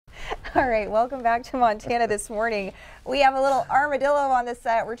All right, welcome back to Montana this morning. We have a little armadillo on the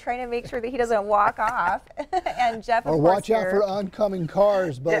set. We're trying to make sure that he doesn't walk off. And Jeff, of course, watch out for oncoming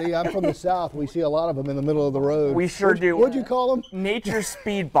cars, buddy. I'm from the south. We see a lot of them in the middle of the road. We sure do. What'd you call them? Nature's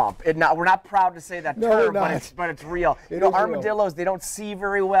speed bump. We're not proud to say that term, but it's real. You know, armadillos, they don't see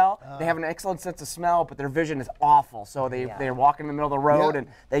very well. They have an excellent sense of smell, but their vision is awful. So they're walking in the middle of the road and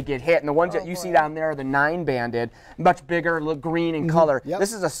they get hit. And the ones that you see down there are the 9-banded, much bigger, look green in color.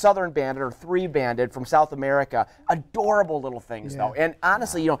 This is a southern banded or 3-banded from South America. Adorable little things though. And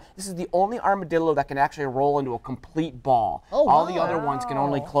honestly, you know, this is the only armadillo that can actually roll into a complete ball. All the other ones can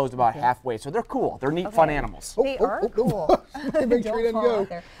only close about halfway. So they're cool. They're neat, fun animals. They are cool. Make sure he doesn't go.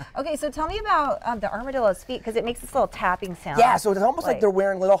 Okay, so tell me about the armadillo's feet, because it makes this little tapping sound. Yeah, so it's almost like they're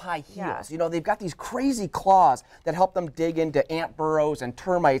wearing little high heels. You know, they've got these crazy claws that help them dig into ant burrows and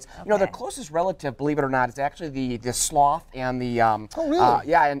termites. You know, their closest relative, believe it or not, is actually the sloth and the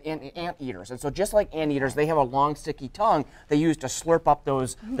and anteaters. And so just like anteaters, they have a long, sticky tongue they use to slurp up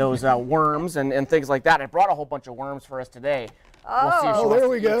those worms and things like that. I brought a whole bunch of worms for us today. There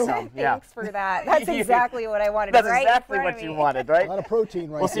we go. Thanks for that. That's exactly what I wanted. That's exactly what you wanted, right? A lot of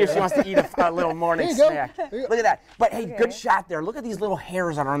protein right We'll see if she wants to eat a little morning snack. Look at that. But hey, good shot there. Look at these little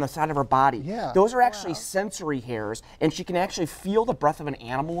hairs that are on the side of her body. Those are actually sensory hairs, and she can actually feel the breath of an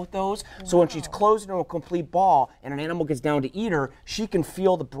animal with those. So when she's closed into a complete ball and an animal gets down to eat her, she can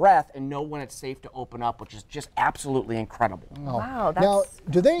feel the breath and know when it's safe to open up, which is just absolutely incredible. Wow. Now,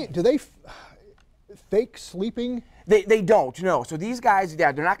 do they fake sleeping? They don't, no. So these guys,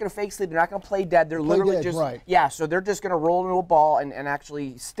 they're not going to fake sleep. They're not going to play dead. They're literally just, so they're just going to roll into a ball and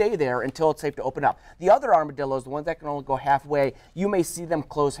actually stay there until it's safe to open up. The other armadillos, the ones that can only go halfway, you may see them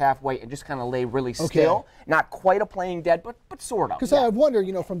close halfway and just kind of lay really still. Not quite a playing dead, but sort of. Because I wonder,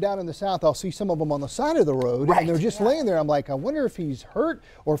 you know, from down in the south, I'll see some of them on the side of the road, and they're just laying there. I'm like, I wonder if he's hurt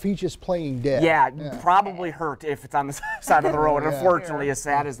or if he's just playing dead. Yeah, probably hurt if it's on the side of the road, unfortunately, as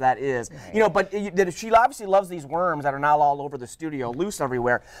sad as that is. You know, but she obviously loves these worms that are now all over the studio, loose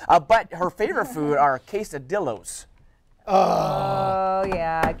everywhere. But her favorite food are quesadillos. Oh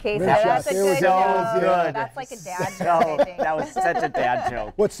yeah, quesadillos. That's a good joke. That's like a dad joke, I think. That was such a dad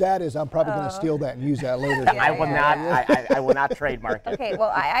joke. What's sad is I'm probably going to steal that and use that later. I will not. I will not trademark it. Okay,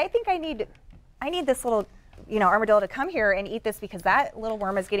 well, I think I need this little, you know, armadillo to come here and eat this, because that little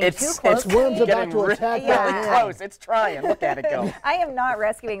worm is getting too close. It's worm's about to attack really close. It's trying. Look at it go. I am not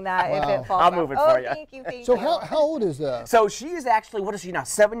rescuing that if it falls I'll move it for you. Thank you. So how old is that? So she is actually, what is she now,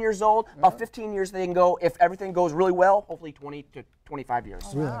 7 years old? About 15 years they can go. If everything goes really well, hopefully 20 to 25 years.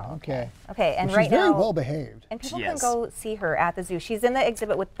 Really? Okay. Okay, and well, right she's very now, well behaved. And people can go see her at the zoo. She's in the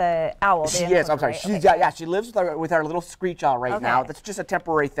exhibit with the owl. She is. I'm sorry. She's she lives with our little screech owl right now. That's just a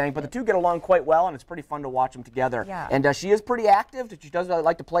temporary thing, but the two get along quite well, and it's pretty fun to watch them together. And she is pretty active. She does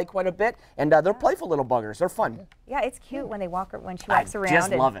like to play quite a bit, and they're playful little buggers. They're fun. Yeah, it's cute when she walks around. I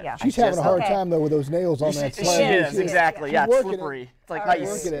just love it. She's having a hard time though with those nails on that slide. She is exactly. Yeah, it's slippery. It's like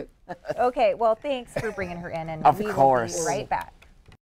ice. Okay, well, thanks for bringing her in, and of we course. will be right back.